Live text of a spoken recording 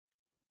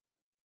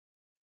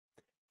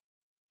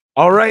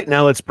All right,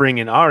 now let's bring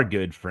in our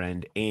good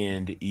friend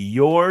and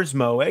yours,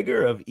 Mo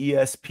Egger of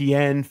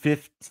ESPN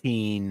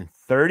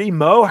 1530.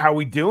 Mo, how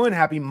we doing?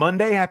 Happy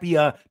Monday. Happy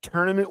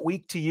tournament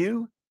week to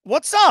you.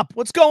 What's up?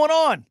 What's going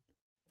on?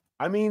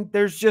 I mean,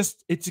 there's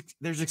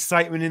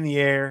excitement in the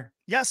air. I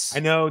Yes.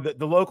 know that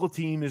the local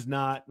teams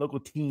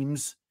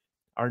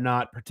are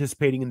not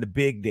participating in the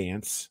big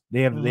dance.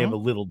 They have a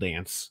little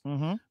dance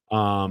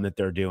Mm-hmm. that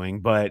they're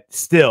doing, but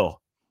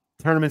still,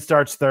 tournament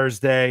starts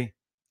Thursday.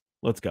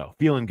 Let's go.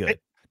 Feeling good.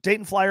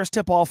 Dayton Flyers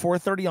tip off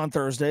 4:30 on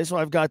Thursday, so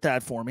I've got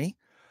that for me.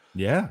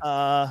 Yeah.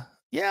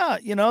 Yeah,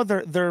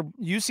 they're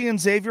UC and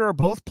Xavier are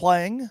both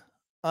playing.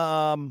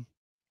 Um,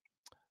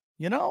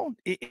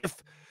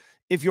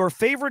 if your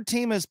favorite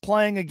team is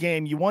playing a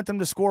game, you want them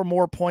to score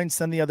more points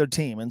than the other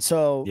team. And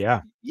so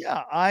Yeah.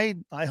 yeah, I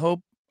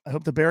hope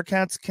the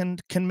Bearcats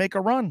can make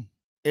a run.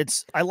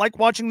 I like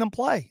watching them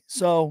play.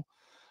 So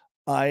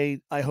I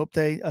hope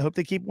they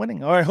keep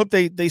winning. Or I hope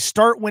they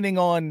start winning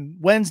on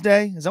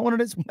Wednesday. Is that what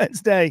it is?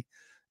 Wednesday,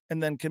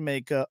 and then can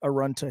make a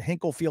run to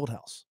Hinkle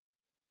Fieldhouse.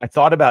 I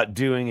thought about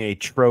doing a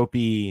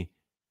trophy.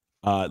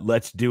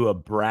 Let's do a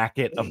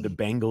bracket of the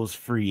Bengals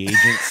free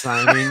agent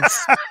signings.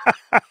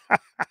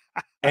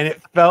 And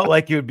it felt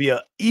like it would be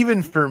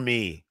even for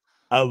me,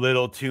 a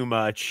little too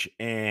much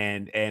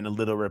and a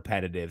little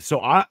repetitive.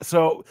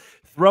 So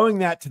throwing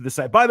that to the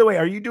side. By the way,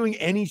 are you doing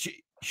any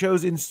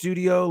shows in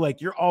studio? Like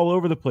you're all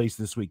over the place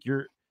this week.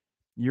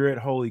 You're at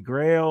Holy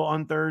Grail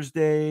on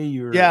Thursday.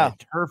 You're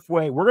at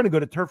Turfway. We're going to go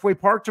to Turfway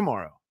Park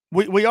tomorrow.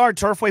 We are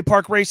Turfway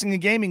Park Racing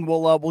and Gaming.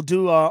 We'll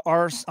do our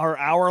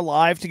hour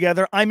live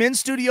together. I'm in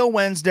studio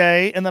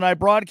Wednesday, and then I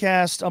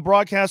broadcast from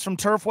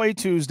Turfway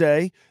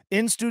Tuesday,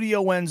 in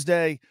studio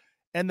Wednesday,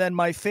 and then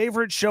my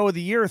favorite show of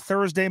the year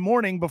Thursday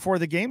morning before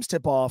the games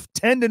tip off,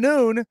 10 to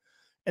noon,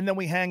 and then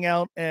we hang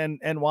out and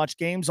watch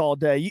games all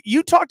day.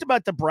 You talked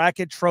about the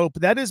bracket trope.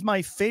 That is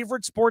my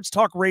favorite sports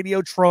talk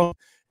radio trope,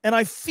 and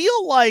I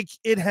feel like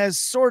it has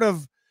sort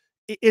of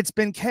it's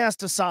been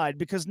cast aside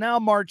because now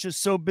March is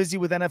so busy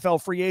with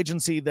NFL free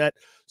agency that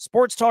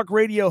sports talk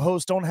radio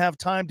hosts don't have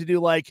time to do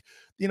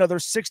their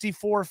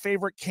 64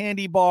 favorite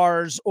candy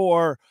bars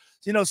or,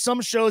 some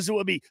shows it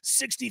would be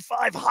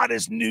 65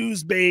 hottest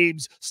news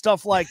babes,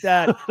 stuff like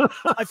that.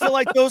 I feel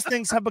like those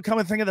things have become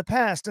a thing of the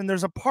past. And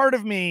there's a part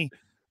of me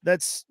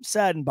that's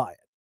saddened by it.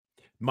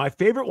 My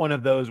favorite one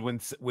of those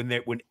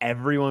when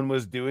everyone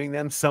was doing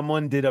them,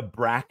 someone did a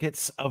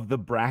brackets of the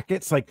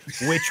brackets, like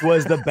which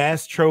was the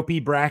best trophy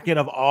bracket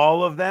of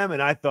all of them,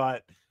 and I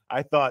thought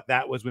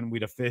that was when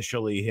we'd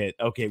officially hit.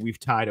 Okay, we've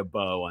tied a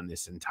bow on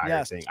this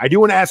entire thing. I do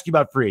want to ask you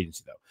about free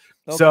agency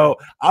though, so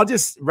I'll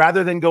just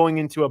rather than going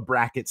into a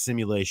bracket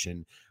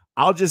simulation,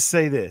 I'll just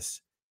say this: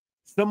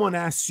 someone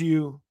asks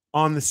you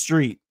on the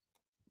street,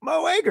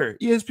 Mo Egger,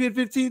 ESPN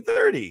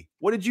 1530.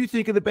 What did you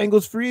think of the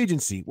Bengals free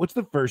agency? What's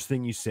the first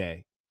thing you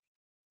say?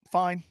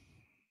 Fine,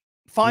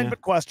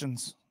 but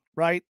questions,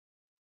 right?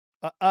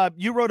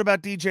 You wrote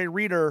about DJ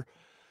Reader,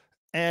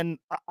 and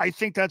I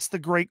think that's the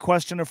great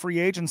question of free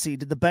agency.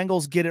 Did the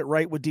Bengals get it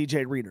right with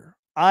DJ Reader?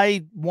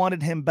 I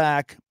wanted him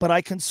back, but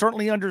I can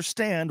certainly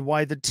understand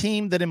why the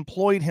team that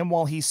employed him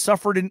while he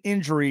suffered an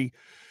injury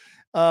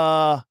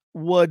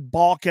would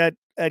balk at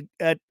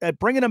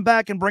bringing him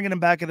back and bringing him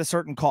back at a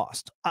certain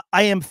cost.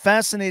 I am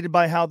fascinated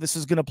by how this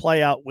is going to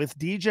play out with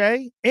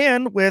DJ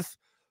and with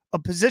a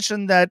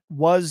position that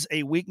was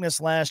a weakness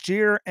last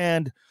year.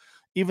 And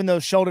even though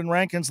Sheldon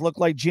Rankins looked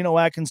like Geno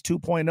Atkins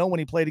 2.0 when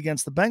he played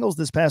against the Bengals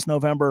this past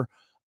November,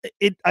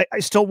 I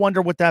still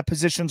wonder what that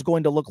position is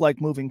going to look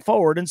like moving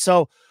forward. And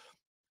so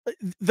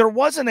there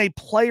wasn't a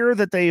player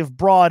that they've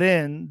brought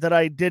in that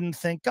I didn't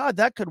think, God,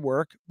 that could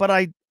work. But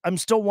I'm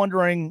still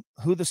wondering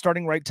who the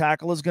starting right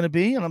tackle is going to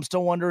be. And I'm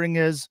still wondering,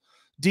 is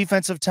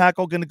defensive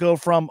tackle going to go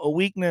from a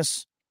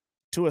weakness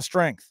to a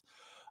strength?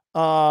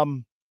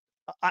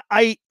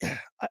 I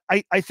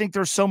think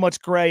there's so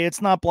much gray.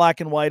 It's not black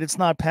and white. It's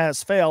not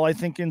pass fail. I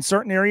think in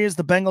certain areas,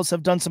 the Bengals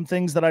have done some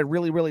things that I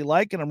really, really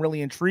like and I'm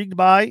really intrigued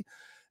by.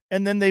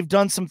 And then they've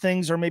done some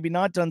things or maybe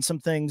not done some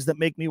things that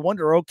make me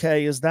wonder,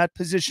 okay, is that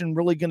position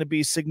really going to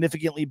be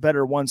significantly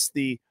better once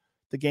the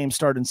games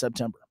start in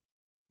September?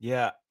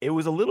 Yeah, it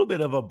was a little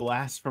bit of a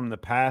blast from the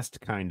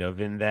past, kind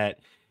of, in that,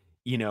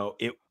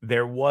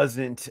 there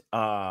wasn't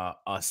a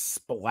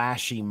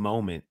splashy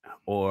moment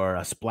or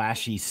a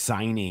splashy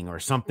signing or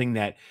something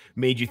that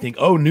made you think,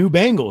 oh, new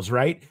Bengals,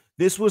 right?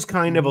 This was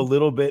kind of a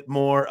little bit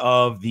more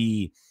of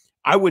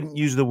I wouldn't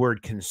use the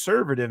word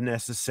conservative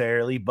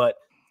necessarily, but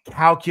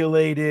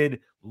calculated,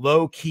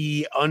 low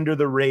key, under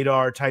the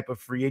radar type of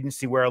free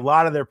agency where a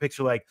lot of their picks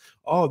are like,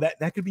 oh,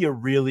 that could be a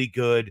really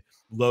good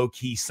low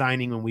key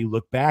signing when we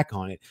look back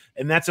on it.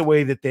 And that's a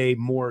way that they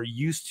more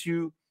used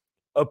to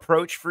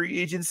approach free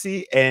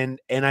agency. And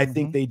I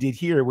think they did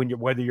here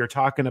whether you're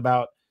talking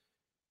about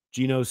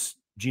Geno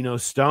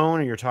Stone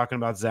or you're talking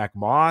about Zach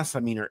Moss, I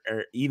mean, or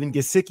even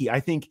Gesicki.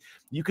 I think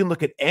you can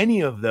look at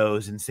any of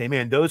those and say,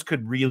 man, those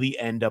could really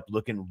end up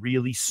looking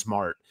really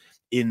smart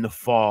in the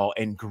fall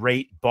and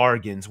great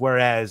bargains.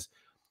 Whereas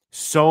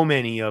so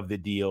many of the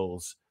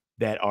deals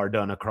that are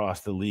done across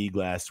the league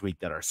last week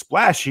that are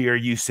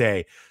splashier, you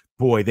say,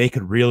 boy, they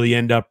could really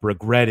end up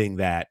regretting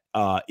that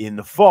in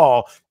the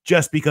fall,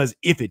 just because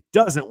if it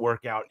doesn't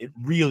work out, it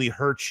really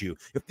hurts you.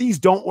 If these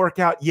don't work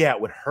out, yeah, it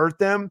would hurt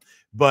them,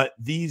 but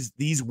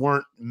these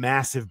weren't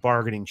massive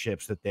bargaining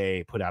chips that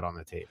they put out on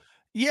the table.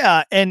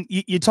 Yeah, and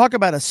you talk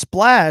about a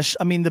splash.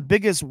 I mean, the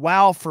biggest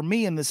wow for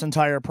me in this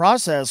entire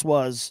process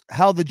was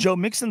how the Joe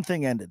Mixon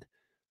thing ended.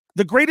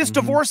 The greatest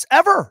divorce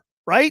ever,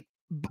 right?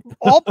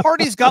 All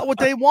parties got what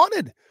they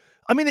wanted.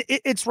 I mean,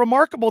 it's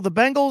remarkable. The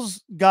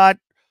Bengals got,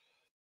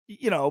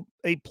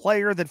 a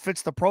player that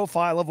fits the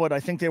profile of what I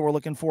think they were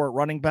looking for at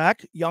running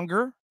back,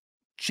 younger,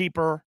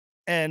 cheaper,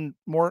 and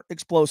more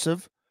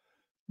explosive.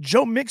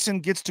 Joe Mixon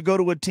gets to go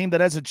to a team that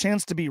has a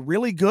chance to be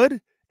really good,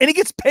 and he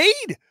gets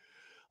paid.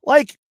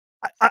 Like,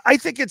 I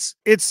think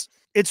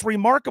it's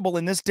remarkable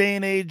in this day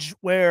and age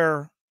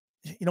where,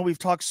 we've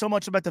talked so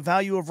much about the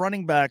value of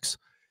running backs.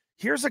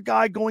 Here's a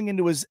guy going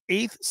into his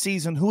 8th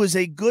season who is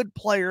a good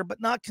player,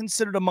 but not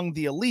considered among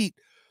the elite,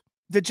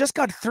 that just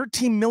got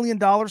 $13 million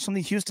from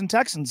the Houston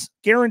Texans,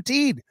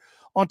 guaranteed,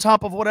 on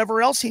top of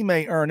whatever else he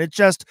may earn.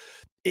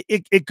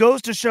 It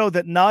goes to show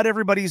that not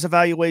everybody's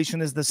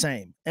evaluation is the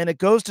same. And it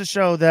goes to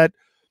show that,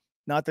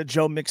 not that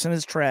Joe Mixon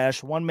is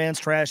trash. One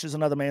man's trash is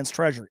another man's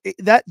treasure.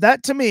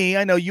 That to me,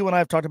 I know you and I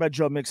have talked about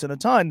Joe Mixon a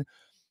ton.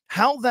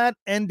 How that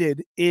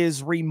ended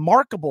is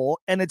remarkable,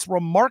 and it's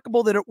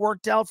remarkable that it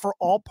worked out for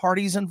all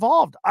parties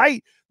involved.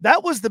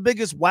 That was the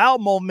biggest wow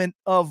moment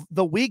of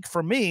the week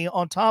for me,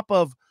 on top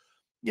of,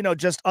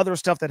 just other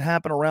stuff that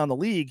happened around the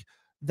league.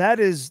 That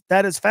is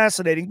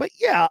fascinating. But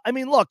yeah, I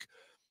mean, look,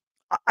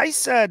 I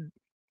said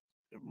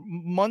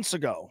months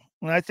ago,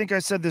 and I think I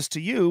said this to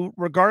you,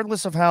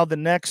 regardless of how the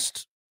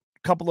next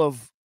couple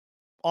of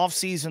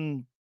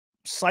off-season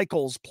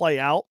cycles play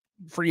out,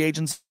 free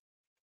agency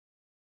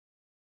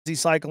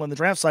cycle and the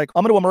draft cycle,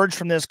 I'm going to emerge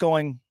from this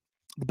going,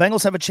 the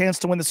Bengals have a chance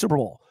to win the Super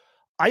Bowl.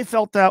 I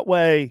felt that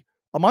way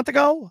a month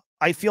ago.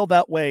 I feel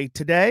that way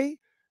today.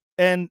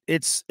 And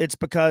it's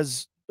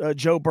because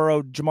Joe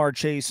Burrow, Jamar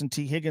Chase, and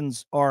T.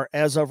 Higgins are,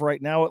 as of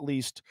right now at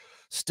least,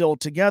 still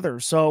together.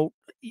 So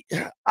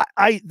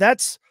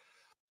that's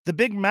the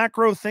big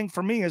macro thing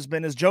for me has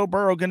been, is Joe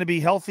Burrow going to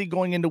be healthy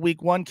going into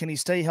week 1? Can he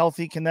stay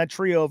healthy? Can that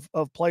trio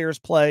of players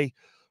play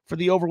for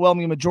the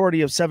overwhelming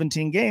majority of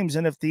 17 games?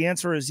 And if the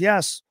answer is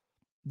yes,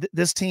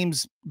 this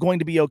team's going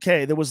to be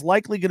okay. There was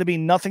likely going to be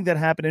nothing that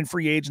happened in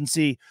free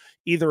agency,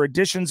 either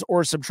additions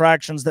or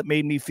subtractions, that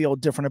made me feel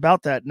different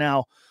about that.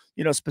 Now,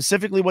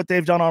 specifically what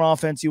they've done on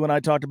offense, you and I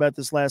talked about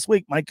this last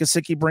week. Mike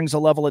Gesicki brings a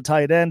level at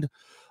tight end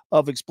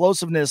of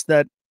explosiveness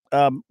that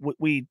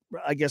we,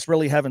 I guess,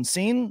 really haven't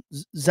seen.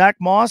 Zach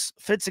Moss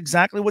fits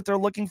exactly what they're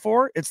looking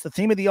for. It's the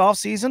theme of the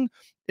offseason,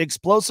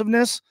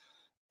 explosiveness.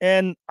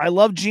 And I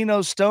love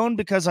Geno Stone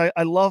because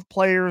I love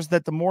players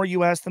that the more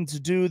you ask them to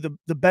do,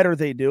 the better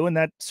they do. And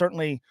that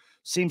certainly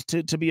seems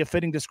to be a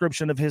fitting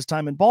description of his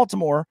time in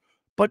Baltimore.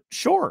 But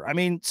sure, I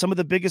mean, some of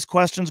the biggest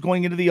questions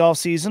going into the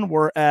offseason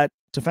were at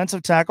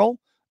defensive tackle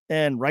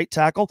and right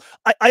tackle.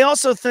 I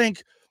also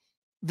think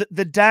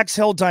the Dax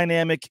Hill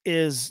dynamic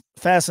is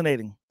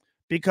fascinating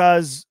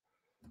because,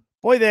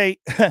 boy,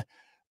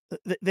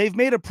 they've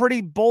made a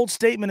pretty bold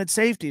statement at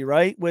safety,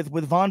 right?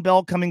 With Von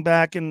Bell coming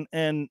back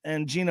and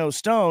Geno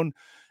Stone.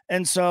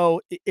 And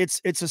so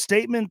it's a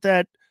statement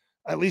that,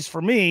 at least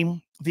for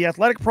me, the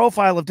athletic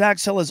profile of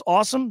Dax Hill is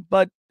awesome,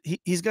 but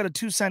he's got a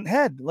 2-cent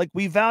head. Like,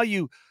 we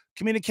value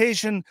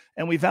communication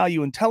and we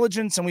value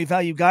intelligence and we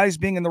value guys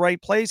being in the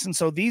right place. And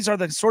so these are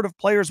the sort of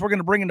players we're going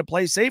to bring into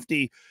play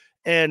safety.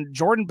 And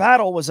Jordan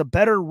Battle was a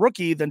better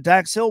rookie than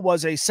Dax Hill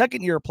was a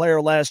second-year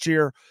player last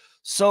year.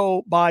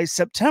 So by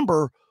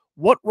September,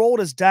 what role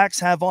does Dax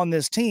have on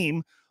this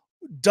team?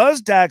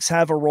 Does Dax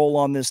have a role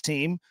on this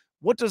team?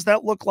 What does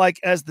that look like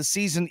as the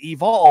season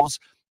evolves?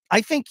 I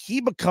think he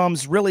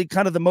becomes really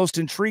kind of the most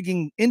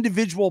intriguing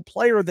individual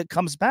player that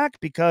comes back,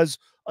 because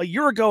a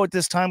year ago at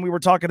this time, we were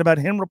talking about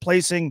him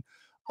replacing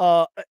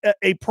a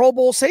Pro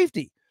Bowl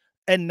safety.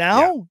 And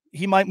now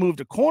he might move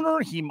to corner.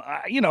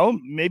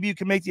 Maybe you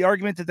can make the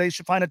argument that they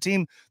should find a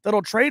team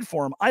that'll trade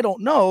for him. I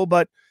don't know,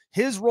 but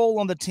his role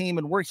on the team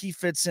and where he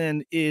fits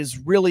in is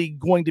really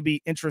going to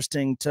be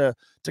interesting to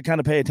kind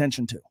of pay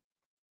attention to.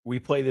 We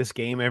play this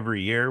game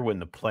every year when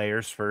the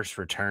players first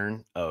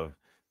return of,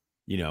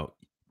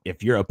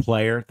 if you're a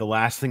player, the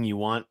last thing you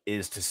want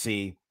is to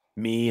see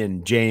me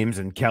and James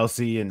and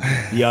Kelsey and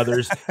the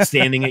others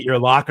standing at your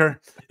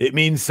locker. It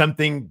means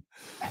something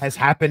has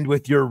happened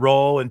with your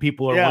role and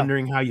people are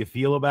wondering how you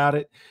feel about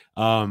it.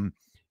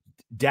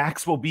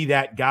 Dax will be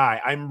that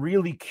guy. I'm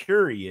really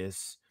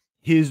curious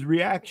his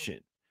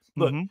reaction.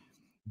 Look,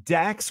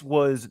 Dax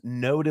was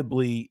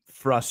notably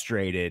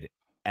frustrated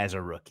as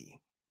a rookie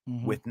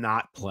with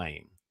not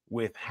playing,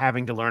 with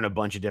having to learn a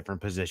bunch of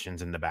different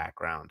positions in the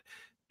background,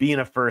 being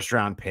a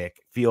first-round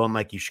pick, feeling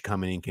like you should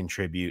come in and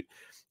contribute,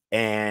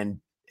 and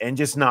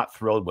just not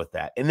thrilled with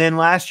that. And then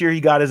last year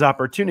he got his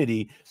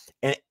opportunity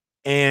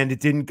and it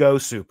didn't go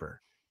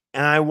super.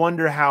 And I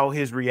wonder how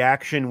his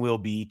reaction will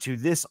be to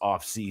this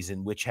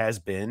offseason, which has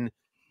been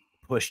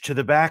pushed to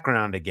the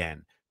background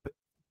again, but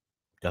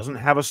doesn't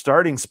have a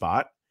starting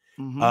spot.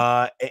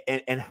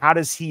 And how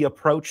does he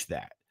approach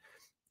that?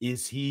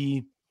 Is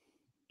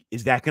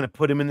that going to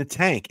put him in the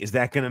tank? Is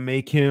that going to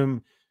make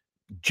him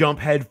jump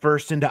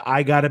headfirst into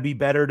I got to be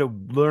better to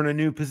learn a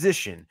new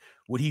position?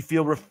 Would he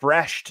feel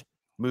refreshed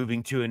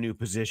moving to a new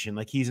position,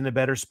 like he's in a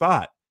better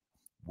spot?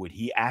 Would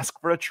he ask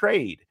for a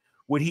trade?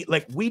 Would he,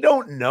 like, we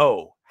don't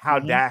know how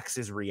Dax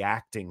is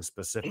reacting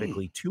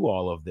specifically to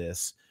all of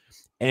this.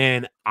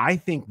 And I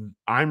think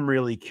I'm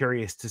really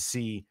curious to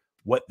see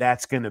what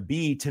that's going to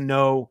be, to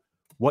know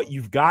what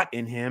you've got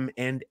in him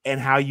and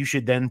how you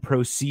should then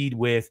proceed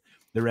with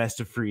the rest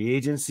of free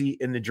agency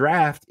in the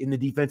draft in the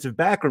defensive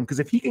backroom.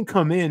 Because if he can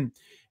come in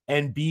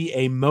and be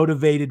a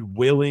motivated,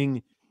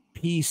 willing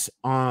piece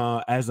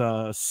as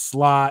a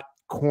slot,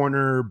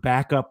 corner,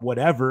 backup,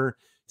 whatever,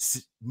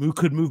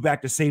 could move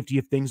back to safety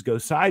if things go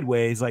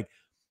sideways, like,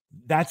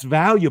 that's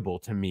valuable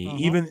to me,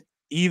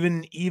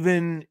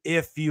 even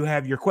if you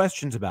have your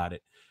questions about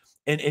it.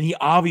 And he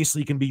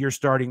obviously can be your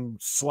starting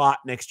slot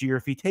next year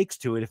if he takes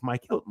to it, if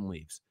Mike Hilton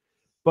leaves.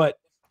 But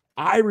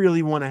I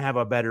really want to have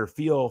a better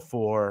feel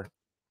for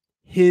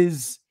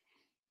his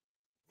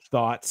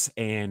thoughts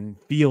and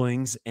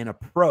feelings and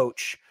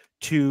approach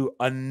to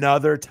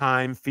another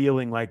time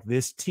feeling like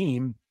this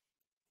team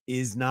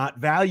is not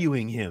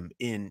valuing him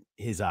in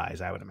his eyes,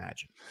 I would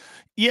imagine.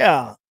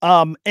 Yeah.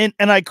 And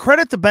I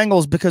credit the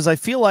Bengals because I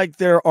feel like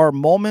there are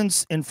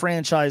moments in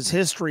franchise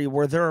history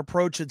where their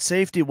approach at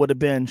safety would have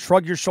been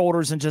shrug your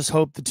shoulders and just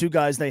hope the two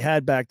guys they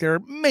had back there,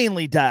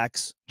 mainly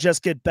Dax,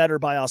 just get better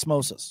by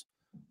osmosis.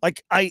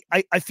 Like I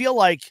feel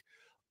like,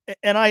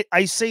 and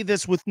I say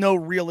this with no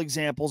real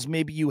examples,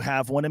 maybe you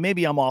have one and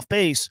maybe I'm off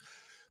base,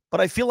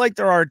 but I feel like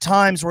there are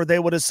times where they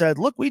would have said,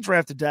 look, we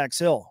drafted Dax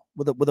Hill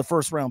with a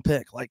first round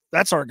pick. Like,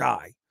 that's our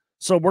guy.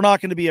 So we're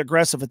not going to be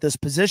aggressive at this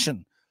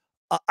position.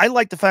 I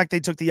like the fact they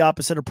took the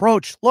opposite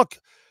approach. Look,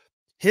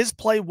 his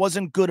play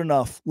wasn't good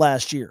enough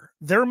last year.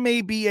 There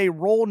may be a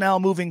role now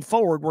moving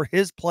forward where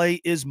his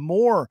play is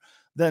more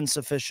than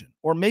sufficient.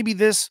 Or maybe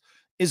this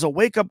is a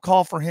wake-up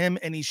call for him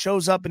and he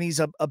shows up and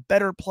he's a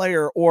better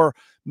player. Or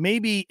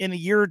maybe in a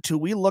year or two,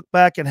 we look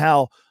back at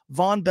how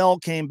Von Bell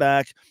came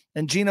back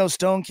and Geno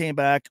Stone came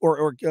back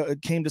or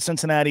came to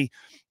Cincinnati.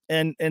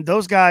 And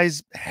those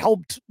guys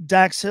helped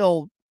Dax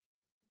Hill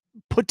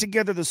put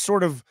together the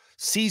sort of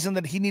season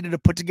that he needed to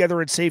put together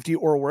at safety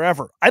or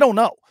wherever. I don't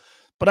know.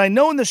 But I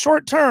know in the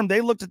short term, they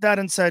looked at that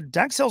and said,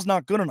 Dax Hill's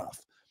not good enough.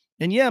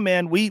 And yeah,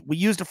 man, we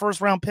used a first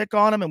round pick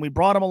on him and we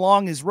brought him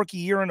along his rookie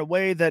year in a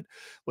way that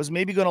was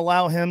maybe going to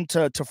allow him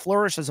to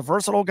flourish as a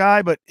versatile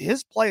guy, but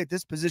his play at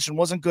this position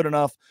wasn't good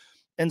enough.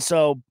 And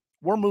so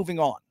we're moving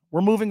on.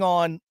 We're moving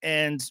on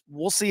and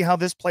we'll see how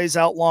this plays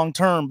out long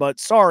term. But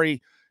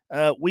sorry,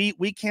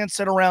 we can't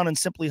sit around and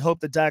simply hope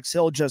that Dax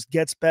Hill just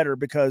gets better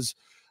because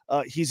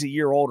he's a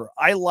year older.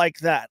 I like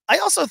that. I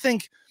also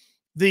think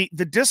the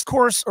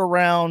discourse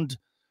around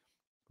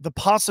the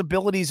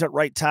possibilities at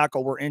right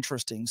tackle were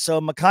interesting.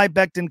 So Mekhi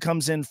Becton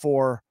comes in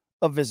for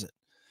a visit.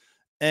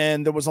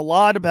 And there was a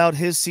lot about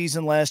his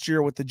season last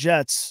year with the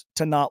Jets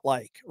to not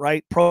like,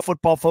 right? Pro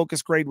Football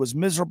Focus grade was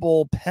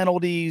miserable,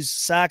 penalties,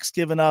 sacks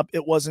given up.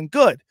 It wasn't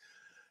good.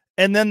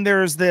 And then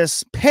there's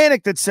this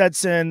panic that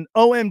sets in,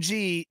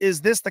 OMG,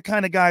 is this the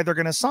kind of guy they're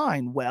going to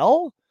sign?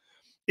 Well,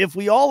 if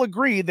we all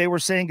agreed they were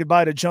saying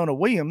goodbye to Jonah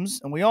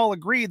Williams and we all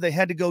agreed they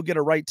had to go get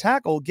a right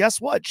tackle,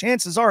 guess what?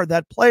 Chances are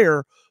that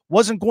player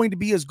wasn't going to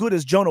be as good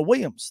as Jonah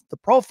Williams. The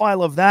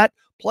profile of that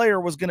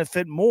player was going to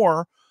fit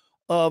more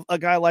of a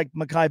guy like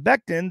Mekhi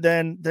Becton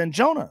than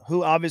Jonah,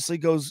 who obviously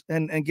goes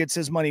and gets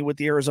his money with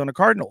the Arizona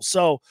Cardinals.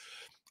 So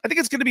I think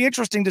it's going to be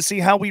interesting to see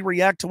how we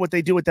react to what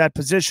they do at that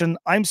position.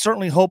 I'm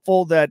certainly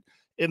hopeful that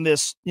in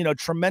this,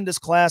 tremendous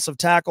class of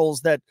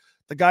tackles that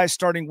the guy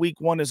starting week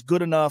one is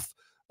good enough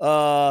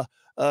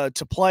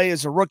to play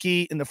as a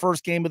rookie in the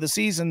first game of the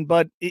season.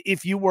 But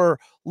if you were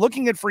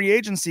looking at free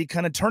agency,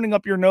 kind of turning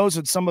up your nose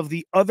at some of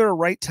the other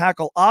right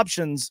tackle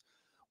options,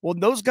 well,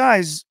 those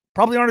guys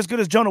probably aren't as good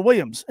as Jonah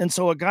Williams. And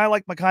so a guy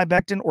like Mekhi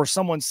Becton or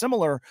someone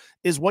similar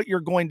is what you're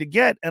going to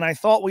get. And I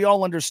thought we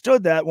all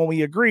understood that when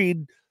we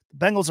agreed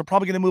the Bengals are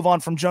probably going to move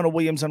on from Jonah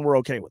Williams and we're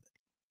okay with it.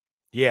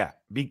 Yeah,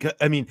 because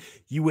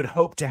you would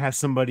hope to have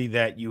somebody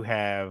that you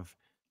have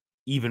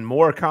even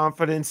more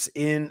confidence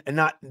in, and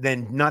not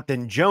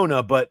than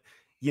Jonah, but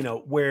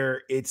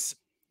where it's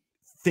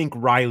think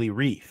Riley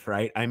Reef,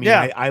 right?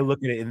 I look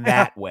at it in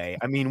that way.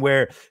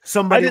 Where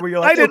somebody where you're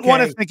like, I didn't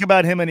want to think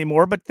about him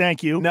anymore, but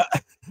thank you. No,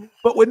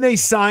 but when they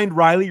signed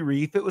Riley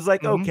Reef, it was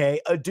like, okay,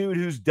 a dude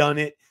who's done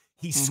it.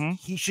 He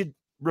should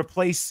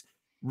replace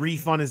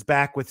Reef on his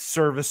back with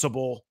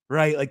serviceable,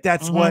 right? Like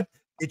that's what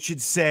it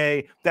should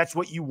say. That's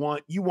what you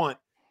want. You want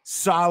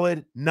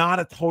solid, not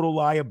a total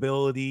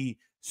liability,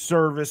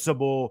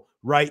 serviceable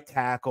right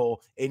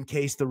tackle in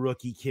case the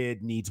rookie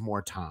kid needs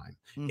more time.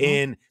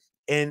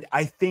 And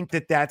I think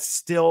that's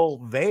still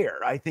there.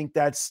 I think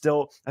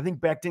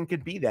Becton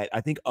could be that.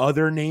 I think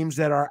other names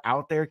that are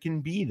out there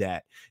can be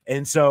that.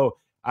 And so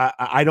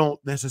I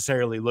don't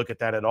necessarily look at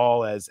that at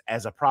all as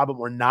a problem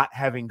or not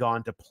having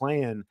gone to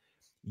plan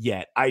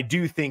yet. I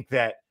do think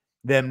that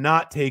them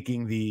not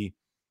taking the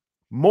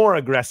more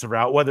aggressive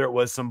route, whether it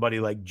was somebody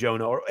like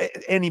Jonah or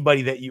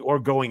anybody that or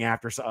going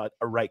after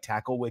a right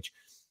tackle, which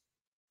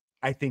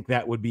I think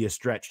that would be a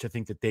stretch to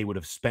think that they would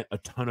have spent a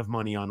ton of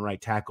money on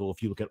right tackle.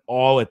 If you look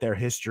at their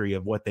history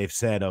of what they've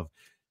said of,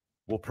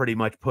 we'll pretty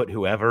much put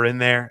whoever in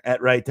there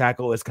at right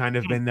tackle has kind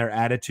of been their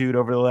attitude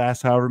over the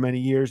last however many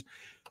years,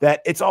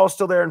 that it's all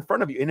still there in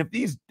front of you. And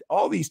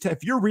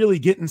if you're really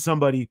getting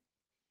somebody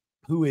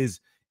who is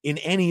in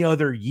any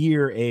other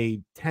year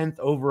a 10th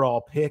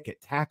overall pick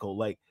at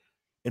tackle,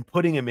 and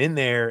putting him in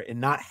there and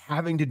not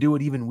having to do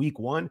it even week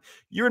one,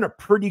 you're in a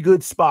pretty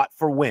good spot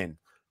for when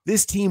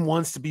this team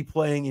wants to be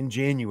playing in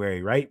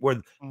January, right?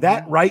 Where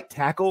that right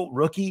tackle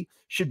rookie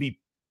should be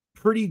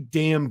pretty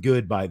damn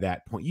good by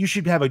that point. You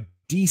should have a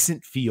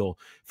decent feel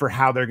for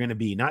how they're going to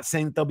be. Not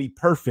saying that they'll be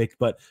perfect,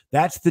 but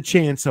that's the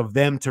chance of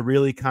them to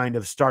really kind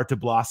of start to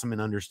blossom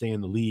and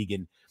understand the league.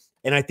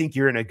 And I think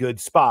you're in a good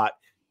spot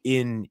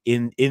in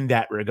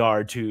that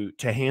regard to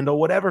handle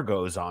whatever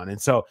goes on.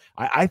 And so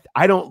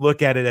I don't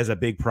look at it as a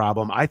big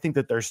problem. I think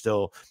that they're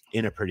still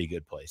in a pretty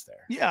good place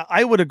there. Yeah,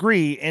 I would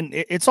agree. And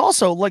it's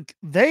also like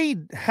they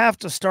have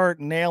to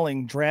start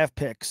nailing draft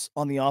picks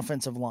on the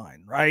offensive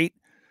line, right?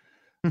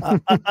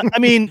 I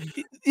mean,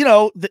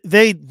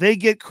 they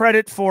get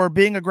credit for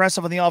being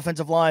aggressive on the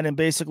offensive line and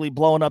basically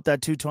blowing up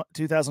that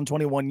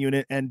 2021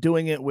 unit and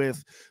doing it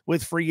with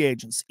free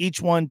agents,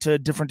 each one to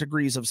different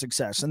degrees of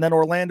success. And then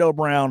Orlando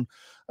Brown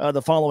the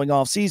following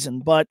off season.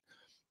 But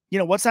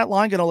what's that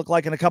line going to look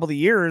like in a couple of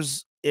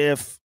years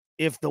if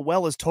the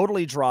well is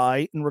totally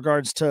dry in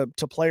regards to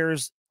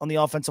players on the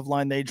offensive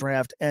line they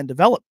draft and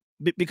develop?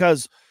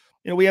 Because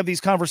we have these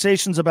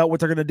conversations about what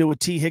they're going to do with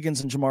T.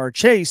 Higgins and Jamar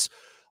Chase.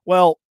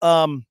 Well,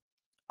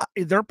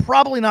 they're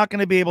probably not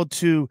going to be able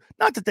to,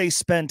 not that they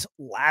spent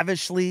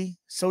lavishly,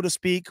 so to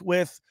speak,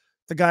 with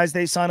the guys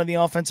they signed on the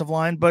offensive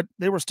line, but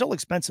they were still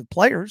expensive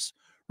players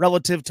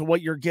relative to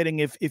what you're getting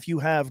if you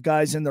have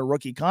guys in their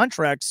rookie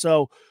contract.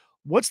 So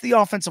what's the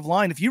offensive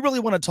line? If you really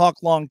want to talk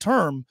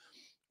long-term,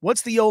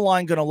 what's the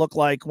O-line going to look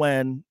like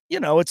when,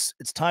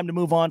 it's time to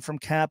move on from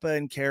Kappa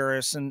and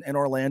Karras and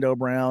Orlando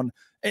Brown?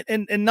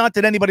 And not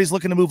that anybody's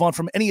looking to move on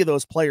from any of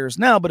those players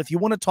now, but if you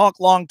want to talk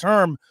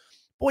long-term,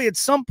 boy, at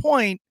some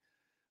point,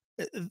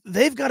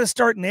 they've got to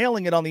start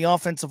nailing it on the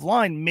offensive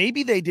line.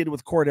 Maybe they did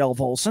with Cordell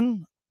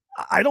Volson.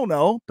 I don't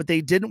know, but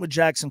they didn't with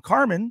Jackson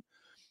Carman.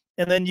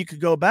 And then you could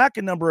go back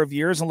a number of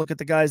years and look at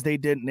the guys they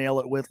didn't nail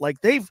it with.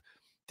 Like they've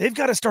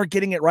got to start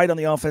getting it right on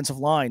the offensive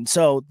line.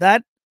 So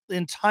that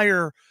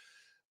entire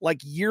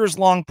years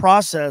long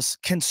process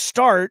can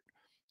start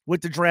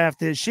with the draft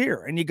this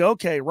year. And you go,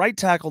 okay, right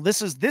tackle.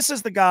 This is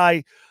the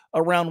guy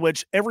around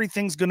which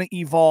everything's going to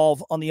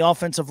evolve on the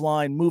offensive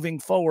line moving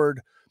forward,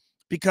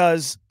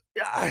 because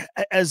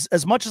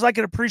as much as I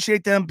can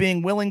appreciate them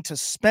being willing to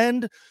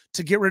spend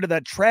to get rid of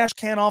that trash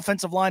can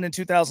offensive line in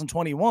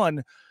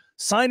 2021,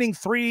 signing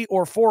 3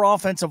 or 4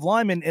 offensive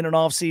linemen in an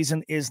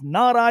offseason is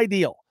not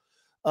ideal.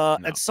 No.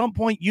 At some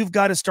point, you've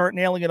got to start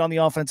nailing it on the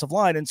offensive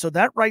line. And so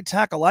that right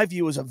tackle, I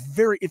view as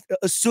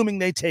assuming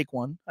they take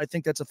one, I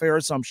think that's a fair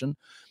assumption.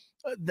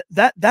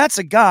 That's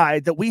a guy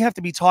that we have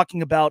to be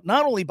talking about,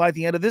 not only by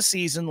the end of this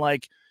season,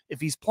 like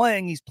if he's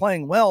playing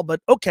well,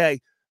 but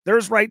okay,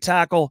 there's right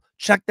tackle,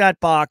 check that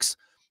box.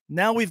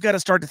 Now we've got to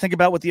start to think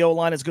about what the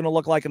O-line is going to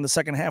look like in the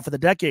second half of the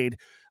decade.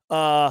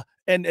 And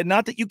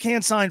not that you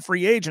can't sign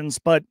free agents,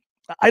 but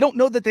I don't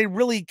know that they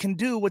really can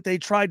do what they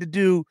tried to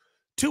do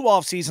 2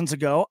 off seasons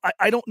ago.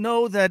 I don't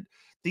know that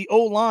the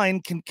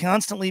O-line can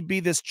constantly be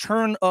this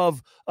churn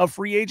of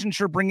free agents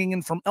you're bringing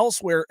in from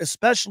elsewhere,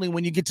 especially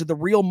when you get to the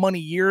real money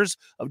years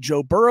of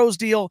Joe Burrow's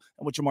deal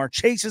and what Jamar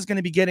Chase is going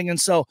to be getting. And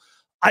so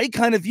I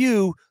kind of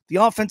view the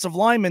offensive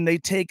lineman they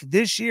take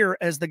this year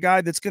as the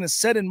guy that's going to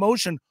set in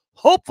motion,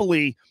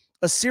 hopefully,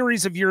 a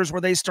series of years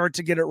where they start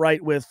to get it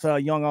right with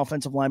young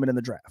offensive linemen in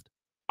the draft.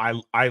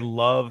 I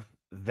love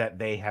that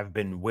they have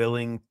been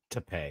willing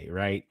to pay,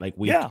 right? Like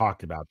we've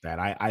talked about that.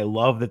 I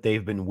love that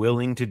they've been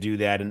willing to do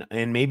that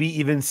and maybe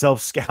even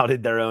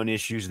self-scouted their own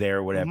issues there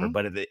or whatever.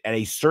 But at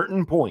a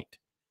certain point,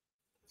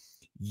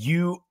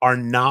 you are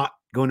not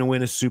going to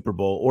win a Super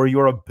Bowl, or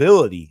your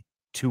ability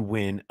to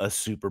win a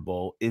Super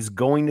Bowl is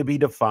going to be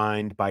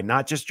defined by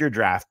not just your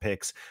draft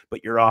picks,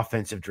 but your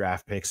offensive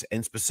draft picks,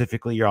 and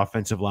specifically your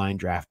offensive line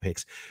draft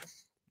picks.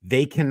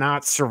 They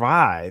cannot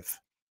survive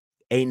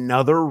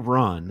another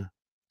run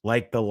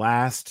like the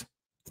last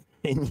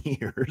 10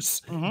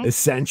 years,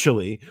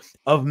 essentially,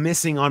 of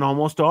missing on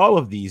almost all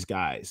of these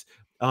guys.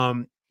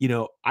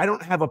 I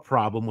don't have a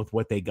problem with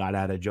what they got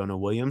out of Jonah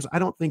Williams. I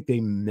don't think they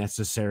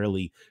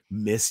necessarily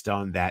missed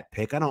on that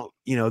pick. I don't,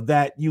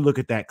 that you look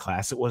at that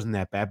class, it wasn't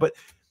that bad, but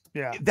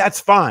yeah, that's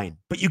fine.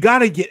 But you got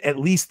to get at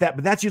least that,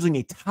 but that's using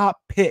a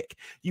top pick.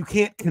 You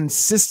can't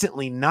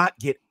consistently not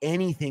get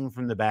anything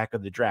from the back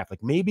of the draft.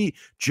 Like maybe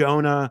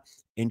Jonah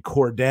and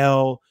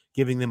Cordell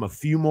giving them a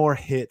few more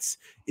hits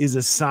is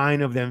a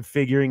sign of them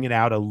figuring it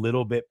out a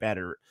little bit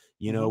better.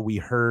 We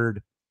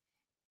heard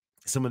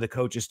some of the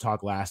coaches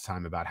talked last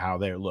time about how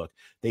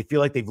they feel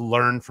like they've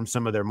learned from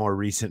some of their more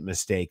recent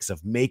mistakes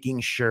of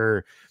making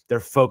sure they're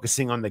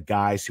focusing on the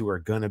guys who are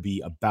going to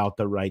be about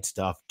the right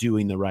stuff,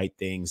 doing the right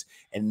things,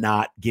 and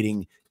not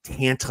getting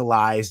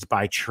tantalized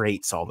by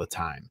traits all the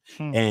time,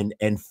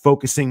 and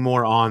focusing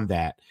more on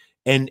that.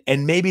 And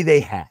maybe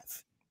they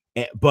have,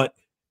 but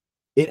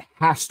it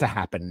has to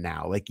happen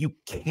now. Like, you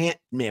can't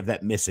have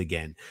that miss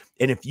again.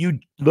 And if you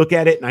look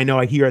at it, and I know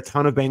I hear a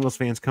ton of Bengals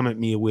fans come at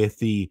me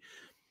with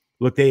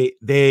look,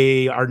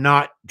 they are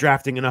not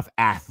drafting enough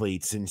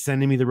athletes, and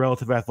sending me the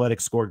relative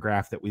athletic score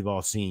graph that we've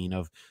all seen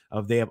of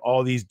they have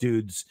all these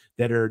dudes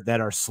that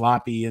are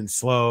sloppy and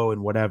slow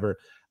and whatever.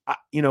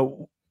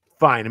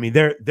 Fine. I mean,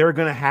 they're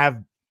going to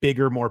have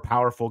bigger, more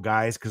powerful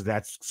guys because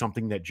that's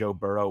something that Joe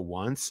Burrow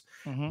wants.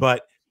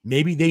 But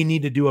maybe they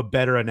need to do a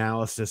better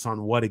analysis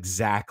on what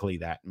exactly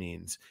that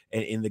means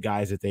in the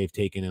guys that they've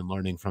taken and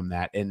learning from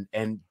that.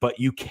 But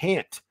you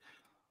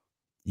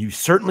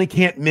certainly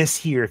can't miss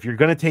here if you're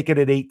going to take it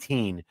at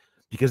 18,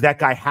 because that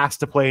guy has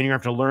to play and you're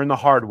going to have to learn the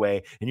hard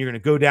way, and you're going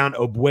to go down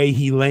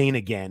Obwehi Lane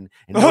again.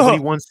 And nobody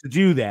wants to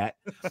do that,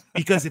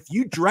 because if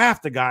you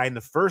draft a guy in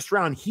the first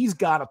round, he's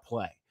got to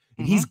play.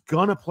 And he's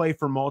going to play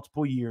for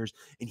multiple years,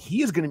 and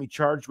he is going to be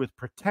charged with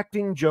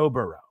protecting Joe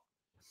Burrow.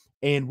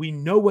 And we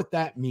know what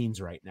that means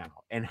right now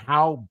and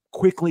how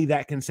quickly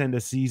that can send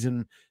a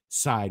season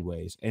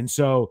sideways. And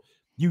so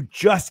you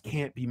just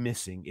can't be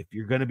missing if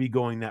you're going to be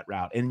going that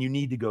route, and you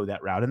need to go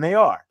that route. And they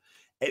are.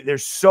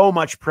 There's so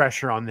much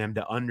pressure on them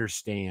to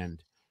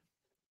understand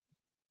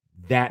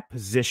that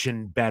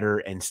position better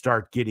and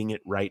start getting it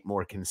right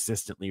more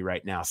consistently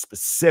right now,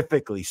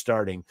 specifically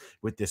starting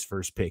with this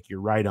first pick.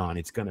 You're right on.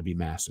 It's going to be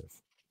massive.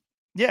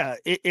 Yeah,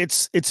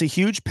 it's a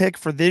huge pick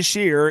for this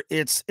year.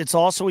 It's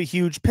also a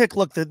huge pick.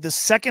 Look, the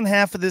second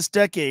half of this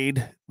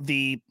decade,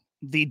 the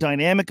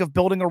dynamic of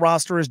building a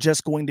roster is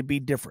just going to be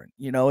different.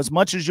 As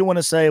much as you want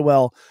to say,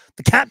 well,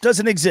 the cap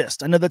doesn't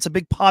exist. I know that's a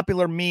big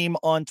popular meme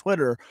on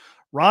Twitter.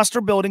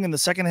 Roster building in the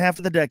second half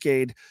of the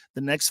decade,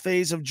 the next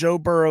phase of Joe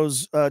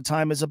Burrow's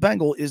time as a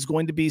Bengal, is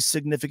going to be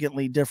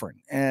significantly different.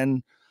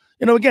 And,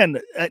 again,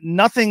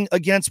 nothing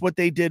against what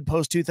they did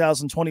post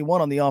 2021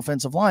 on the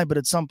offensive line, but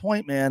at some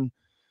point, man,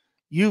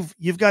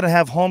 you've got to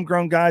have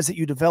homegrown guys that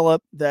you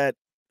develop that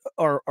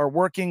are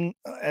working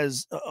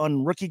as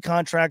on rookie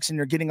contracts, and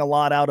you're getting a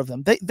lot out of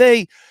them.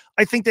 I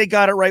think they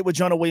got it right with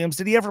Jonah Williams.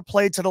 Did he ever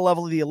play to the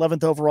level of the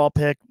 11th overall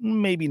pick?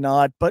 Maybe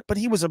not, but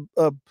he was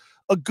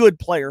a good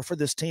player for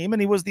this team, and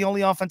he was the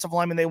only offensive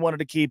lineman they wanted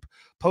to keep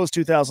post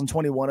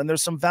 2021, and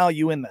there's some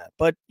value in that.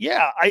 But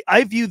yeah,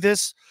 I view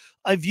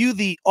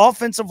the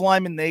offensive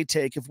lineman they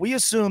take, if we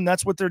assume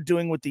that's what they're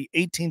doing with the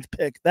 18th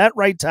pick, that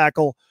right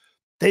tackle,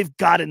 they've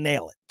got to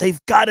nail it. They've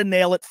got to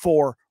nail it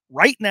for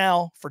right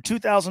now, for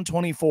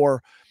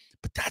 2024,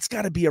 but that's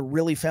got to be a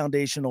really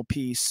foundational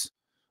piece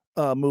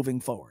moving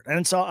forward.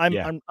 And so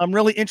I'm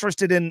really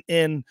interested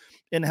in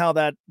how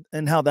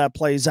that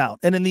plays out.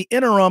 And in the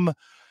interim,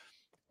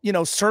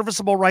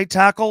 serviceable right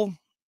tackle,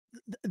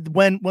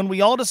 when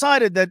we all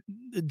decided that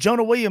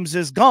Jonah Williams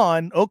is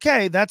gone,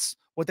 okay, that's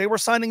what they were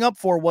signing up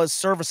for, was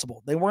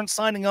serviceable. They weren't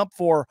signing up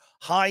for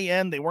high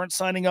end. They weren't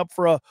signing up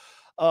for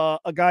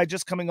a guy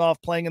just coming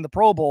off playing in the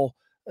Pro Bowl.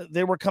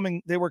 They were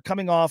coming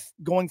off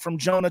going from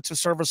Jonah to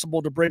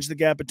serviceable to bridge the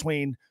gap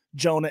between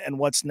Jonah and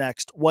what's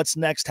next. What's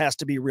next has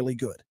to be really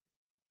good.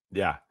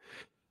 Yeah.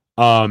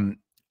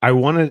 I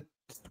want to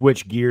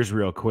switch gears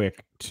real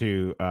quick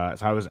to, so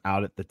I was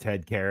out at the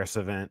Ted Karras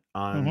event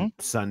on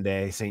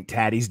Sunday, St.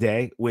 Taddy's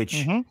Day,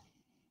 which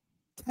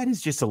Ted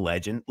is just a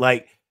legend.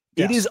 Like,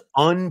 it is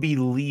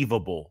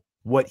unbelievable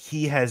what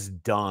he has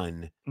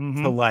done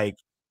to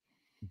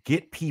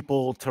get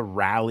people to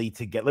rally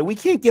together. Like, we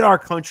can't get our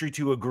country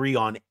to agree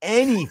on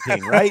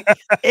anything, right?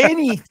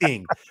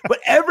 Anything. But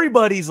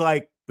everybody's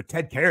like, but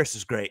Ted Karras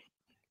is great.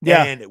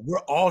 Yeah. And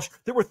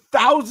there were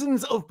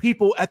thousands of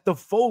people at the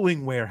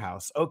Foaling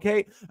warehouse.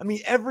 Okay. I mean,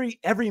 every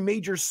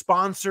major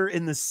sponsor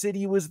in the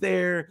city was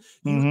there.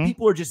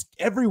 People are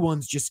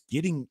everyone's just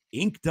getting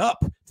inked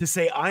up to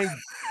say, I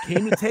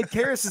came to Ted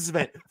Karras's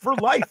event for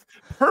life,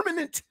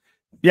 permanent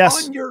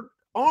on your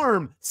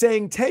arm,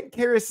 saying Ted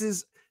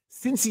Karras's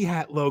Cincy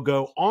hat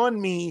logo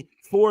on me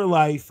for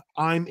life.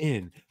 I'm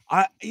in.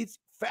 It's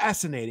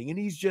fascinating. And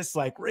he's just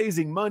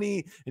raising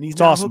money, and he's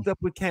now hooked up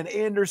with Ken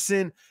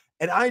Anderson.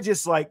 And I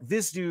just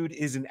this dude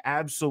is an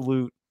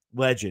absolute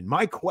legend.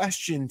 My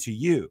question to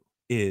you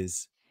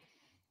is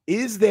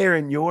there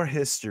in your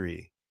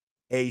history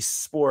a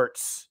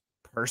sports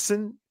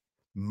person,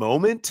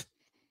 moment,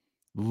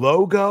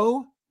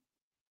 logo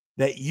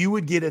that you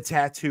would get a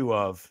tattoo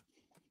of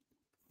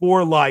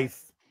for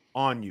life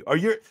on you?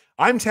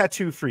 I'm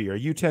tattoo free. Are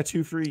you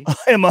tattoo free? I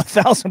am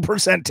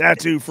 1,000%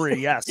 tattoo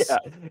free. Yes. Yeah,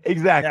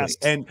 exactly. Yes.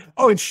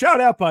 And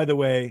shout out, by the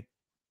way,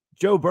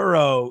 Joe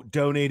Burrow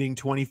donating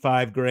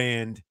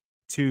 $25,000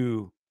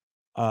 to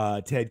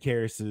Ted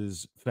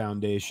Karras's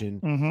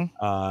foundation,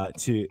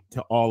 to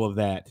all of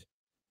that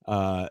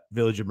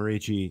Village of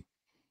Marici,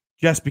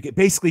 just because,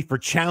 basically, for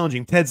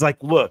challenging. Ted's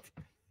like, look,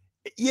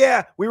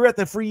 Yeah, we were at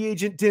the free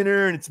agent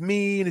dinner, and it's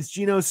me and it's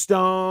Geno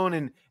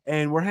Stone,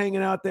 and we're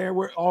hanging out there.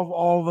 We're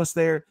all of us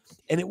there,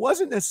 and it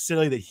wasn't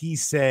necessarily that he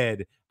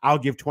said, "I'll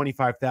give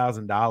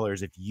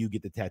 $25,000 if you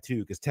get the tattoo,"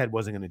 because Ted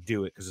wasn't going to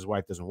do it because his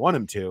wife doesn't want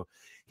him to.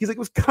 He's like, it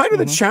was kind of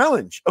the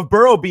challenge of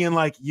Burrow being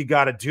like, "You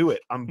got to do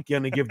it. I'm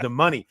going to give the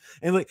money."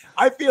 And like,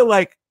 I feel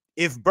like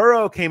if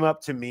Burrow came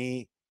up to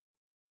me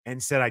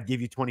and said, "I'd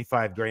give you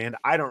 25 grand,"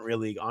 I don't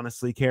really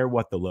honestly care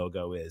what the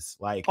logo is.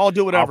 Like, I'll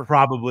do whatever. I'll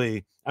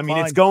probably, I mean,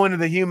 it's going to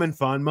the human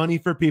fund, money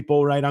for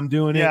people, right? I'm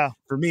doing it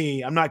for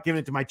me. I'm not giving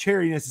it to my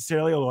charity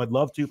necessarily, although I'd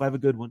love to if I have a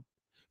good one,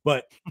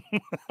 but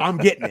I'm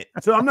getting it.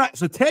 So I'm not,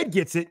 so Ted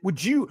gets it.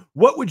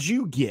 What would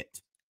you get?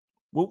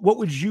 What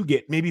would you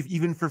get? Maybe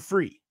even for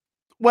free?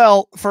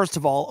 Well, first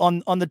of all,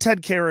 on the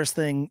Ted Karras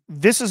thing,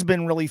 this has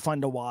been really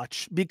fun to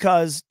watch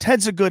because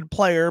Ted's a good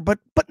player, but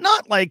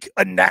not like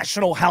a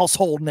national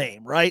household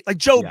name, right? Like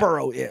Joe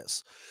Burrow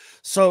is.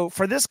 So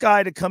for this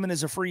guy to come in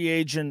as a free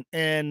agent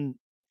and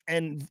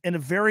in a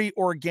very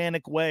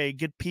organic way,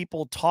 get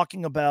people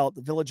talking about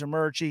the Village of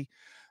Mercy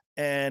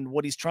and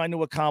what he's trying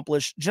to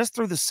accomplish just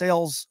through the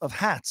sales of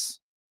hats.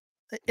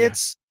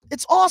 It's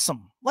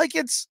awesome. Like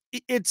it's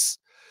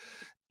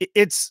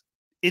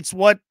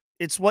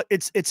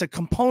a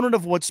component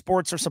of what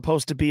sports are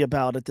supposed to be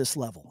about at this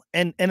level.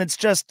 And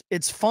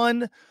it's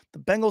fun. The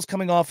Bengals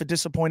coming off a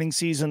disappointing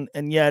season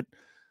and yet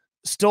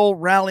still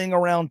rallying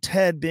around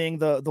Ted being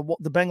the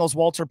Bengals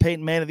Walter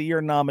Payton Man of the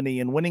Year nominee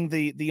and winning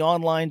the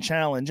online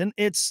challenge. And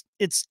it's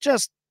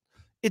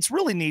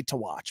really neat to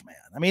watch, man.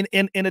 I mean,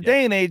 in a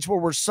day and age where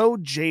we're so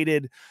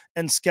jaded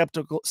and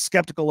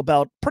skeptical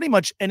about pretty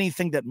much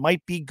anything that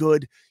might be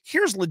good,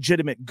 here's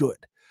legitimate good.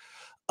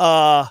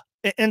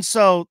 And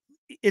so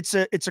it's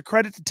a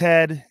credit to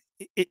Ted.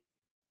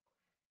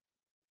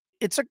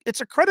 It's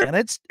a credit, and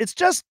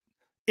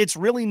it's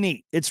really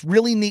neat. It's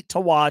really neat to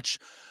watch.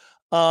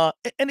 And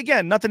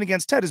again, nothing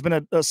against Ted, has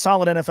been a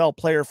solid NFL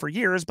player for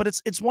years, but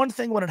it's one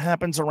thing when it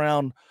happens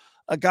around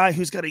a guy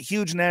who's got a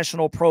huge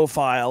national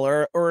profile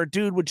or a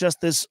dude with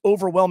just this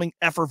overwhelming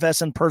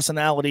effervescent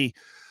personality.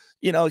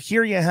 You know,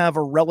 here you have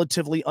a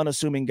relatively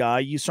unassuming guy.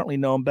 You certainly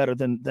know him better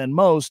than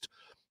most,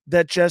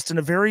 that just in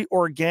a very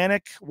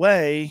organic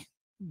way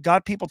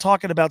got people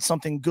talking about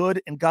something good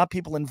and got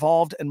people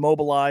involved and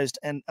mobilized.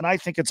 And I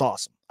think it's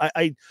awesome.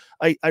 I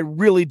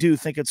really do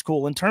think it's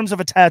cool in terms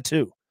of a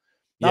tattoo.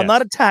 Now, I'm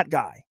not a tat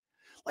guy.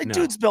 Like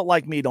dudes built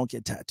like me don't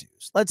get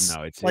tattoos. It's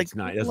not, it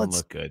doesn't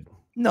look good.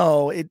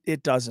 No,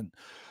 it doesn't.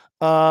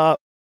 My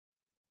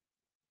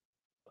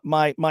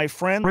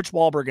friend Rich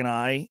Wahlberg and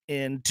I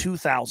in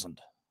 2000,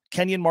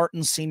 Kenyon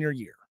Martin's senior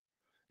year,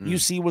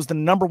 UC was the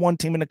 #1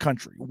 team in the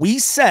country. We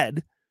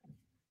said,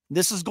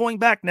 this is going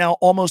back now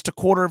almost a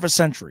quarter of a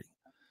century,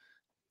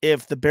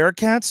 if the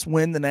Bearcats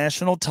win the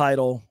national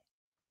title,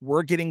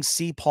 we're getting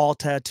C. Paul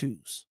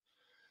tattoos.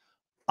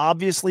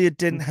 Obviously, it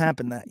didn't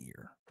happen that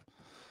year.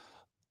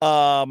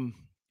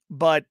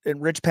 But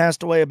Rich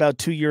passed away about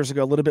 2 years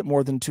ago, a little bit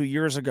more than 2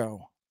 years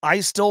ago. I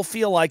still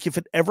feel like if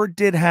it ever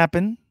did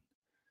happen,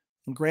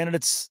 and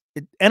granted,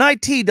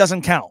 NIT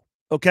doesn't count,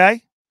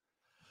 okay?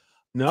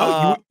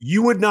 No,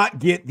 you would not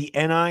get the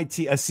NIT,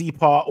 a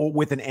CPAW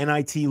with an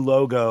NIT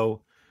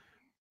logo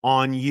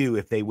on you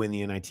if they win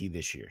the NIT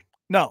this year.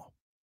 No.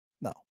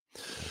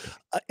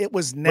 It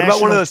was national. What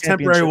about one of those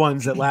temporary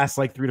ones that last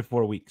like 3 to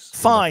 4 weeks?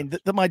 Fine,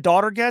 that my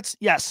daughter gets.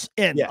 Yes,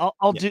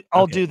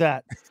 I'll do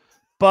that.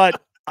 But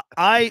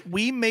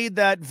we made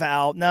that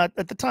vow. Now,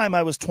 at the time,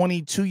 I was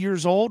 22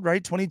 years old,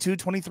 right? 22,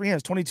 23. I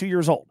was 22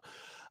 years old.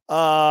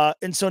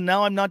 And so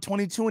now I'm not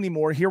 22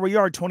 anymore. Here we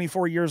are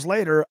 24 years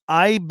later.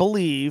 I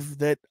believe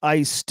that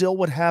I still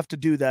would have to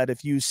do that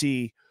if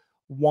UC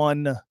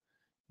won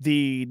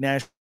the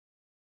national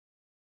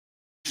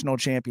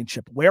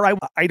championship. Where I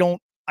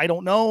don't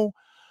know.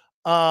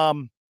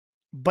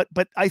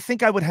 But I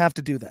think I would have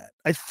to do that.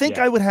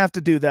 I would have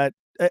to do that.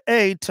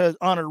 A, to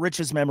honor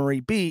Rich's memory.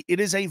 B,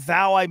 it is a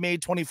vow I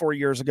made 24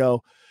 years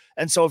ago.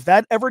 And so if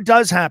that ever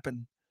does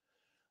happen,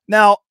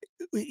 now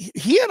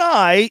he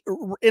and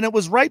it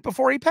was right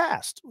before he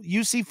passed,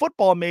 UC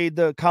football made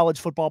the college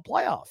football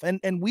playoff.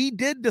 And we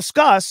did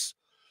discuss,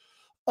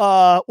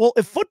 well,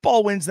 if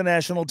football wins the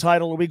national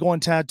title, are we going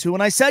tattoo?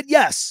 And I said,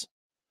 yes.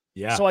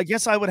 Yeah. So I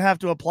guess I would have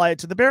to apply it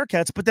to the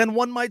Bearcats, but then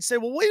one might say,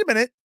 well, wait a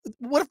minute.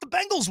 What if the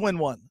Bengals win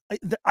one?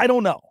 I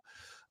don't know.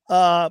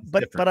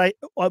 But I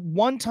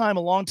one time,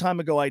 a long time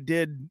ago, I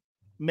did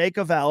make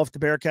a vow if the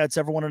Bearcats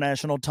ever won a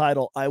national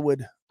title, I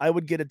would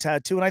get a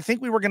tattoo. And I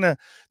think there were going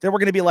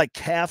to be like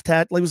calf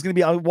tat. Like it was going to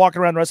be, I would walk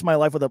around the rest of my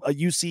life with a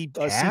UC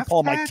St.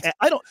 Paul, my calf.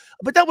 I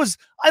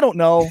don't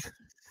know.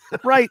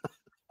 Right.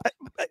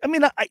 I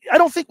mean, I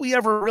don't think we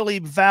ever really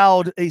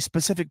vowed a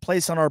specific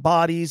place on our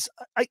bodies.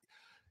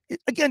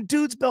 Again,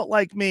 dudes built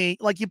like me,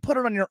 like you put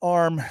it on your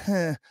arm.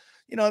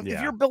 You know,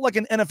 if you're built like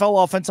an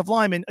NFL offensive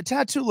lineman, a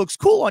tattoo looks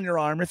cool on your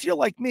arm. If you're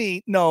like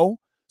me, no.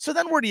 So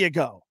then where do you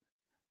go?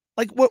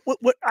 Like what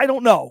I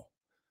don't know.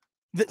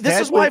 This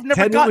is why I've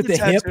never gotten a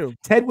tattoo.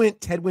 Ted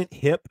went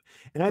hip,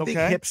 and I think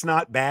hip's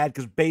not bad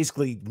because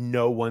basically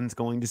no one's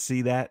going to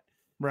see that.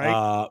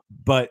 Right.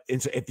 But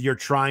if you're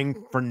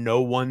trying for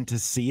no one to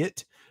see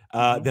it,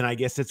 then I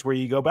guess that's where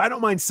you go. But I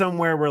don't mind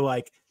somewhere where,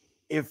 like,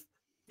 if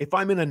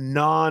I'm in a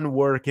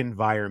non-work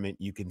environment,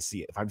 you can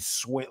see it. If I'm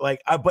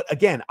but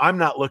again, I'm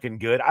not looking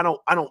good. I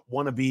don't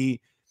want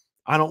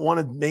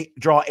to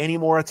draw any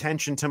more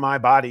attention to my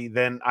body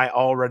than I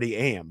already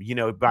am,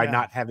 by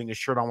not having a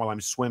shirt on while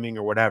I'm swimming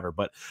or whatever.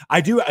 But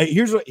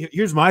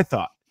here's my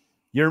thought.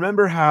 You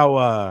remember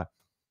how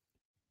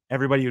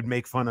everybody would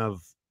make fun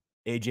of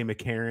AJ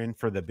McCarron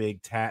for the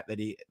big tat that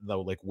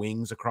the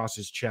wings across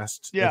his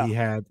chest that he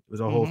had? It was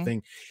a whole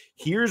thing.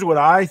 Here's what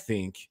I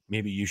think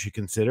maybe you should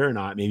consider, or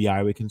not, maybe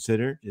I would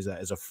consider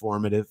as a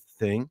formative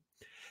thing.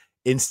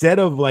 Instead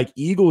of like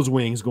Eagles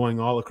wings going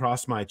all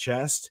across my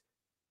chest,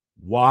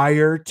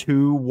 wire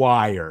to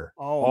wire,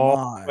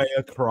 all the way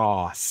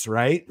across,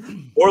 right?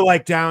 Or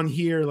like down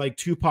here, like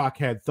Tupac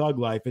had Thug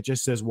Life, it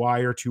just says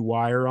wire to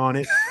wire on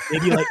it.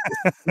 Maybe like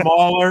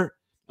smaller.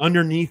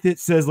 Underneath it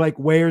says like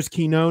 "Where's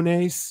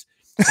Quinones?"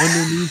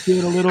 underneath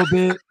it a little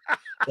bit,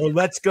 or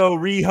 "Let's Go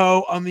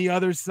Riho" on the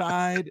other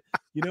side.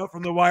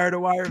 From the Wire to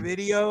Wire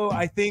video.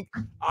 I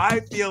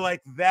feel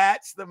like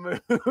that's the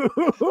move.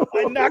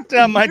 I knocked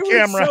down my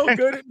camera. So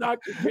good at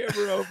knocking the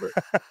camera over.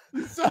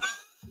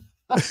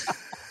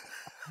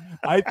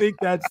 I think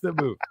that's the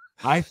move.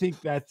 I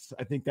think that's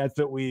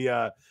what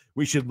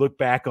we should look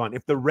back on.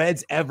 If the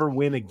Reds ever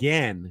win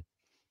again,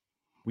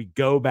 we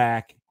go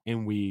back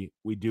and we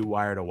do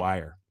Wire to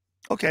Wire.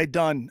 Okay,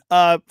 done.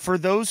 For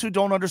those who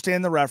don't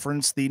understand the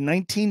reference, the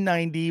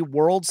 1990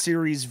 World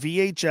Series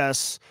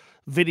VHS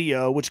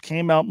video, which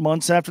came out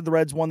months after the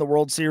Reds won the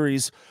World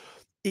Series,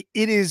 it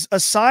is,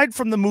 aside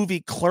from the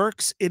movie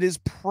Clerks, it is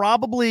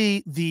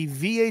probably the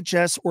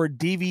VHS or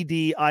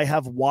DVD I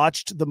have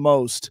watched the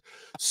most.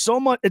 So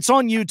much, it's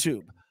on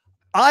YouTube.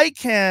 I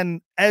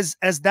can, as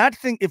that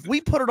thing, if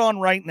we put it on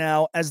right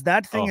now, as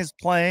that thing is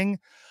playing,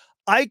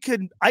 I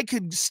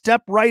could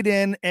step right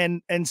in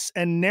and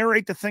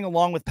narrate the thing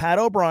along with Pat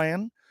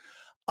O'Brien.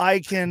 I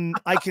can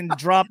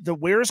drop the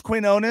 "Where's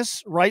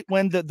Quinones" right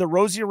when the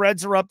Rosie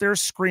Reds are up there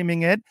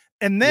screaming it.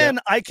 And then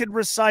I could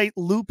recite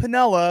Lou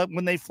Piniella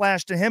when they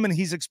flash to him and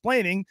he's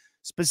explaining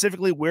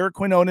specifically where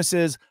Quinones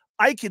is.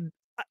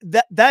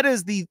 That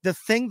is the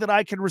thing that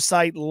I could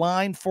recite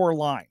line for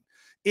line.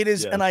 It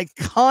is an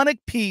iconic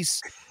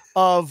piece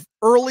of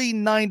early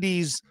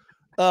 90s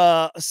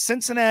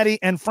Cincinnati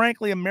and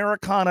frankly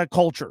Americana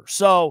culture.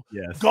 So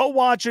go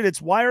watch it.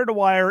 It's Wire to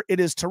Wire. It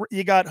is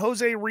you got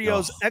Jose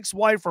Rio's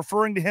ex-wife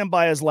referring to him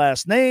by his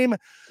last name.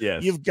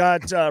 You've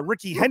got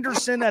Ricky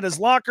Henderson at his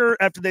locker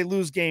after they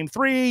lose game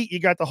 3. You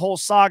got the whole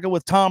saga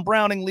with Tom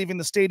Browning leaving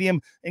the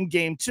stadium in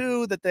game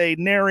 2 that they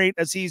narrate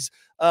as he's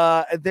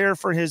there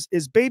for his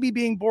baby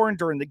being born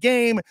during the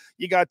game.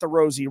 You got the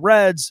Rosie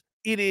Reds.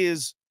 It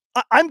is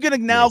I'm going to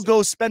now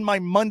go spend my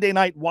Monday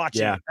night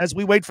watching it as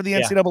we wait for the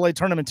NCAA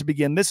tournament to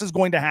begin. This is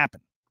going to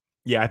happen.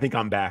 Yeah, I think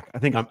I'm back. I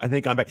think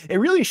I'm back. It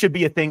really should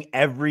be a thing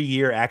every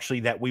year, actually,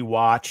 that we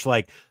watch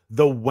like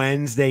the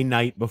Wednesday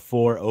night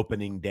before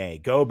opening day.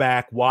 Go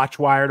back, watch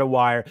Wire to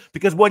Wire,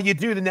 because what do you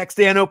do the next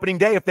day on opening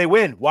day if they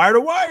win? Wire to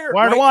Wire.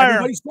 Wire to Wire.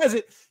 Everybody says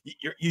it.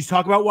 You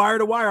talk about Wire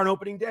to Wire on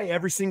opening day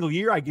every single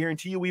year. I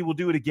guarantee you we will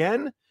do it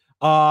again.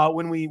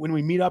 When we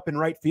meet up in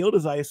right field,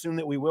 as I assume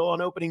that we will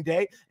on opening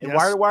day, and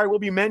Wire to Wire will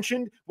be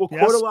mentioned. We'll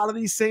quote a lot of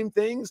these same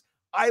things.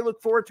 I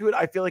look forward to it.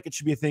 I feel like it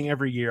should be a thing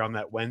every year on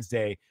that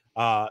Wednesday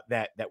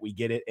that we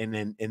get it. And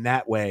then in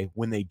that way,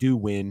 when they do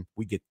win,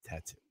 we get the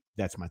tattoo.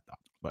 That's my thought.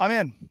 But, I'm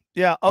in.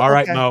 Yeah. All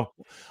right, Mo.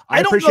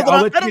 I don't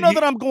know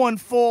that I'm going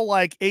full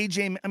like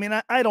AJ. I mean,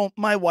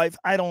 my wife,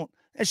 and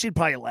she'd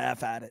probably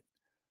laugh at it.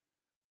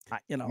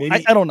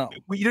 Maybe, I don't know.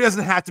 It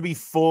doesn't have to be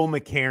full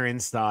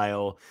McCarron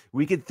style.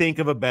 We could think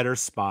of a better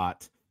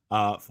spot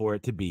for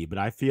it to be, but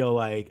I feel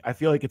like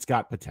it's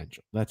got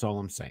potential. That's all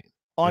I'm saying.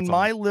 On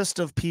my list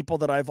of people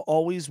that I've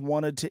always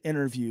wanted to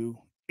interview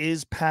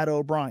is Pat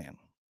O'Brien,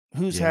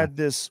 who's had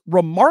this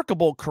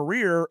remarkable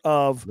career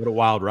of what a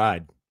wild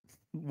ride.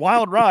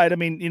 I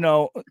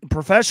mean,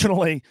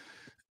 professionally,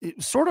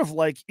 sort of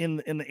like in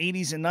the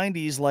 80s and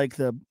 90s, like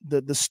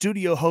the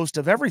studio host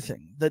of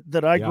everything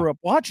that I grew up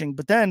watching.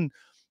 But then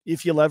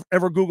if you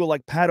ever Google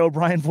like Pat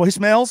O'Brien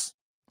voicemails,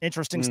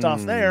 interesting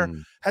stuff there,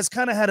 has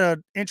kind of had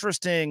an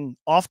interesting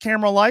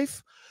off-camera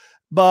life.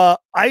 But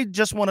I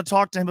just want to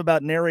talk to him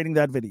about narrating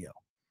that video.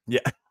 Yeah.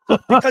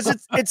 Because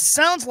it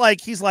sounds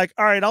like he's like,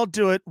 all right, I'll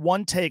do it.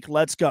 One take.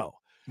 Let's go.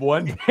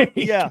 One take.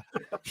 Yeah.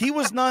 He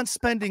was not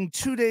spending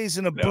 2 days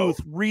in a booth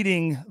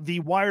reading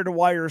the Wire to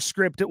Wire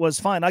script. It was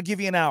fine. I'll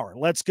give you an hour.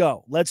 Let's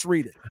go. Let's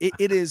read it.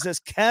 It is as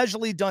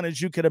casually done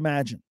as you could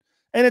imagine.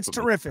 And it's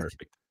terrific.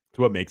 It's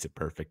what makes it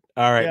perfect.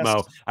 All right,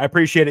 Mo. I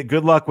appreciate it.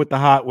 Good luck with the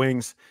hot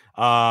wings.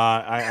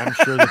 I'm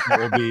sure that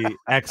will be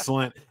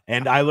excellent,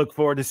 and I look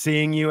forward to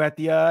seeing you at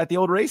the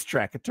old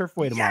racetrack at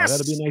Turfway tomorrow.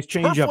 That'll be a nice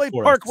change up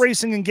for Park us.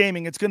 Racing and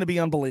Gaming. It's going to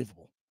be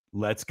unbelievable.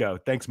 Let's go.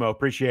 Thanks, Mo.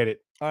 Appreciate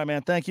it. All right,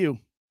 man. Thank you.